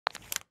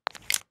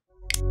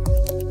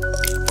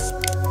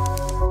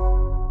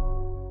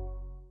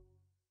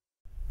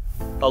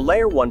A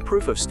Layer 1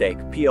 Proof-of-Stake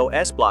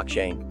 (POS)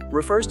 blockchain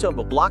refers to a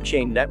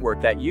blockchain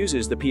network that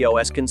uses the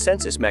POS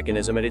consensus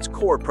mechanism at its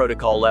core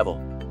protocol level.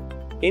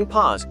 In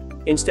POS,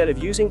 instead of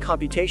using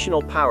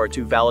computational power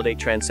to validate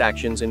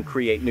transactions and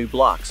create new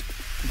blocks,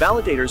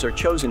 validators are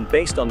chosen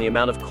based on the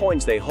amount of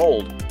coins they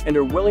hold and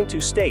are willing to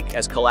stake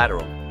as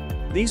collateral.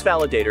 These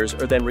validators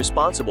are then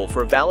responsible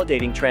for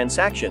validating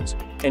transactions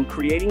and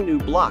creating new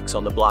blocks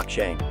on the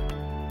blockchain.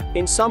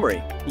 In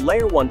summary,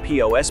 Layer 1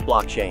 POS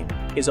blockchain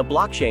is a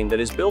blockchain that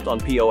is built on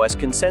POS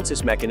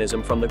consensus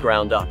mechanism from the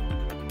ground up.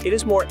 It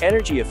is more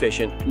energy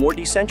efficient, more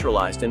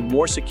decentralized, and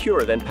more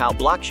secure than POW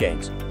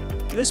blockchains.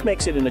 This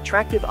makes it an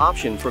attractive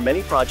option for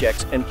many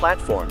projects and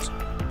platforms,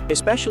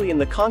 especially in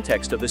the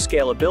context of the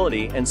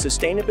scalability and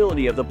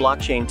sustainability of the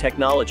blockchain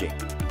technology.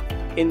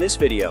 In this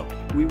video,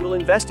 we will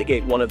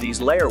investigate one of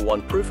these Layer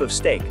 1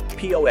 Proof-of-Stake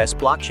 (POS)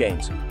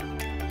 blockchains.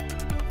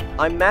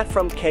 I'm Matt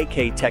from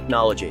KK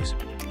Technologies.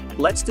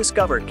 Let's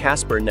discover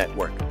CASPER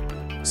Network.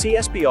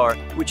 CSPR,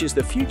 which is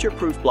the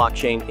future-proof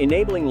blockchain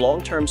enabling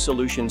long-term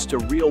solutions to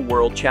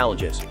real-world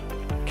challenges.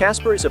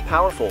 CASPER is a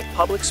powerful,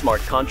 public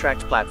smart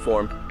contract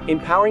platform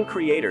empowering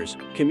creators,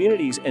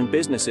 communities, and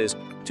businesses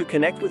to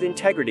connect with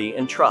integrity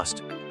and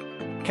trust.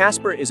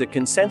 CASPER is a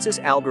consensus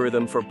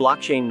algorithm for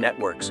blockchain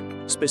networks,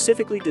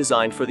 specifically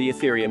designed for the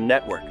Ethereum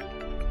network.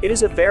 It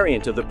is a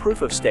variant of the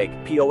proof-of-stake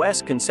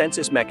 (POS)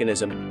 consensus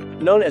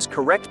mechanism, known as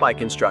correct by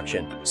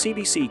construction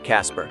 (CBC)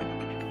 CASPER.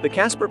 The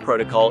CASPER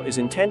protocol is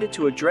intended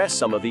to address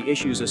some of the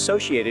issues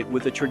associated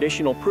with the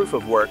traditional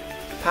proof-of-work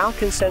 (POW)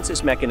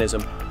 consensus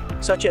mechanism,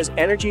 such as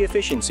energy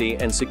efficiency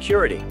and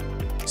security.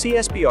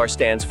 CSPR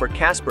stands for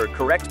CASPER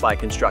correct by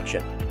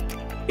construction.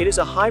 It is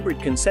a hybrid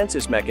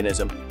consensus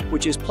mechanism,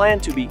 which is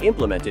planned to be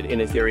implemented in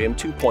Ethereum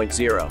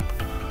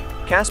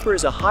 2.0. CASPER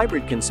is a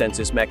hybrid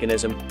consensus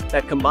mechanism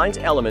that combines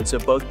elements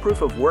of both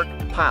proof-of-work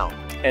 (POW)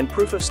 and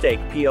proof-of-stake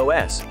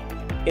 (POS).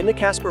 In the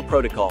CASPER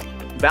protocol,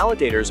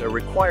 validators are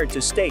required to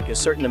stake a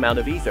certain amount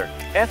of Ether,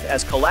 ETH,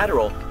 as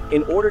collateral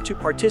in order to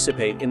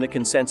participate in the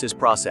consensus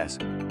process.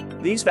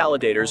 These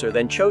validators are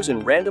then chosen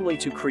randomly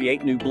to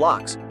create new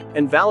blocks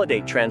and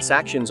validate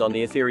transactions on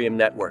the Ethereum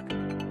network.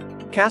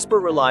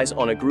 CASPER relies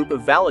on a group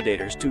of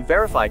validators to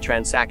verify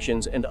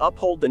transactions and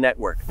uphold the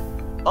network.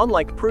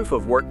 Unlike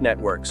proof-of-work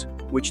networks,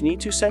 which need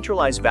to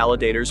centralize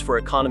validators for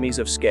economies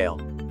of scale,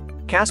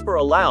 CASPER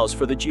allows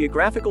for the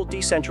geographical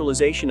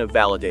decentralization of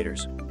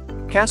validators.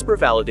 CASPER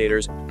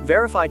validators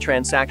verify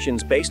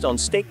transactions based on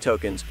stake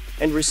tokens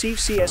and receive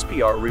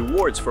CSPR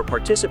rewards for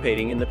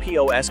participating in the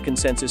POS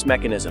consensus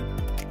mechanism.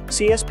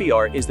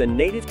 CSPR is the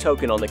native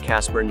token on the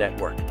CASPER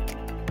network.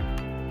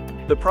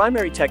 The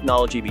primary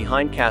technology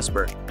behind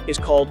CASPER is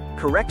called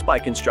correct by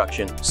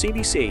construction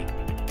 (CBC),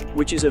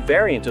 which is a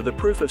variant of the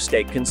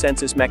proof-of-stake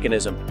consensus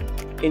mechanism.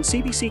 In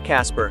CBC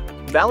CASPER,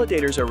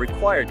 validators are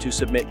required to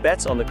submit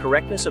bets on the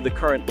correctness of the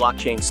current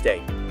blockchain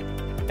state,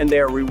 and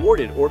they are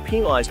rewarded or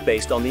penalized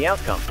based on the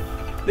outcome.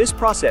 This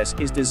process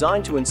is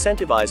designed to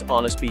incentivize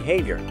honest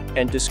behavior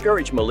and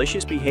discourage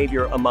malicious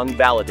behavior among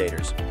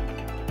validators.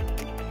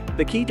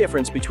 The key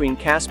difference between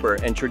CASPER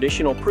and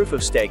traditional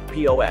proof-of-stake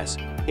 (POS)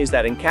 is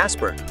that in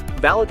CASPER,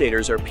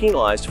 validators are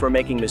penalized for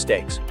making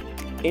mistakes.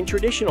 In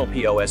traditional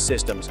POS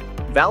systems,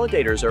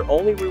 validators are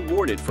only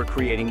rewarded for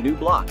creating new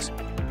blocks,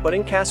 but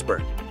in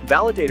CASPER,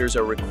 validators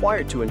are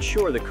required to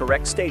ensure the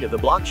correct state of the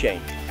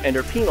blockchain and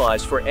are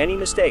penalized for any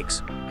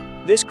mistakes.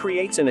 This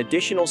creates an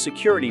additional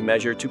security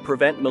measure to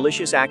prevent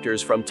malicious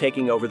actors from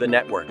taking over the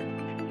network.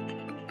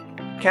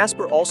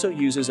 CASPER also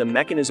uses a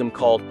mechanism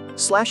called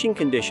slashing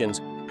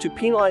conditions to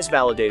penalize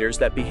validators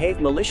that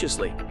behave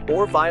maliciously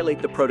or violate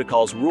the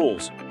protocol's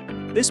rules.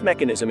 This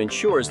mechanism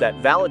ensures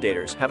that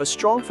validators have a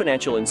strong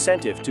financial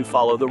incentive to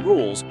follow the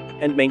rules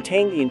and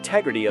maintain the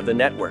integrity of the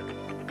network.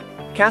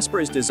 CASPER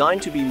is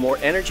designed to be more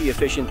energy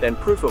efficient than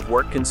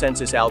proof-of-work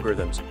consensus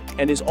algorithms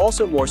and is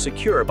also more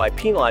secure by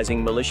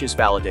penalizing malicious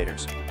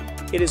validators.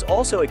 It is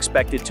also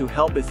expected to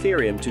help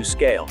Ethereum to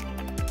scale.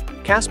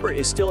 CASPER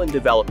is still in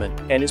development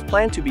and is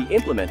planned to be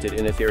implemented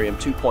in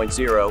Ethereum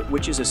 2.0,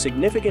 which is a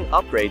significant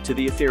upgrade to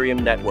the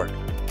Ethereum network.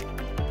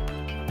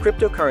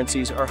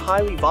 Cryptocurrencies are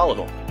highly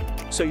volatile,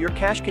 so your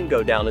cash can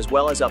go down as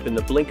well as up in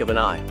the blink of an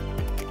eye.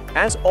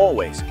 As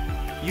always,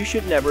 you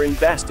should never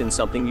invest in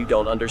something you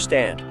don't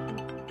understand.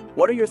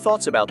 What are your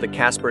thoughts about the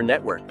CASPER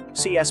network,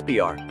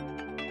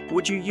 CSPR?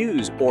 Would you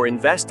use or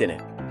invest in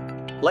it?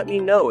 Let me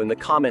know in the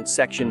comments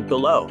section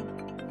below.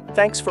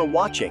 Thanks for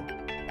watching.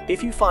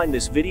 If you find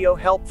this video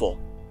helpful,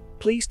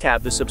 please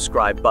tap the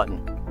subscribe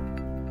button.